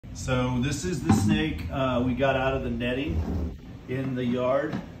So this is the snake we got out of the netting in the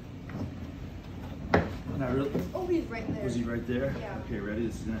yard. Not really. Oh, he's right there. Was he right there? Yeah. Okay, ready?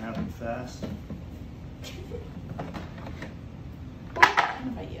 This is gonna happen fast. I'm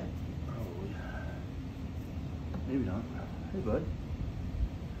gonna bite you. Probably. Maybe not. Hey, bud.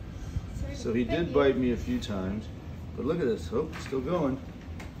 Sorry So to he bite did you. bite me a few times, but look at this. Oh, still going.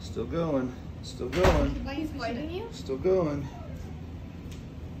 Still going. Still going. He's biting you? Still going.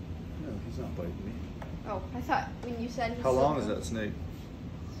 No, he's not biting me. Oh, I thought when you said he's How long still is that snake?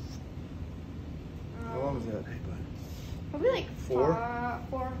 How long is that? Hey, bud. Probably like 4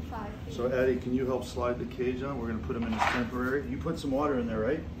 or 5 feet. So Addie, can you help slide the cage on? We're gonna put him in his temporary. You put some water in there,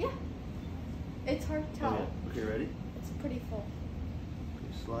 right? Yeah. It's hard to tell. Oh, yeah. Okay, ready? It's pretty full.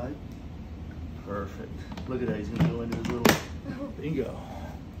 Okay, slide. Perfect. Look at that. He's gonna go into his little bingo.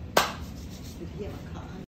 Did he have a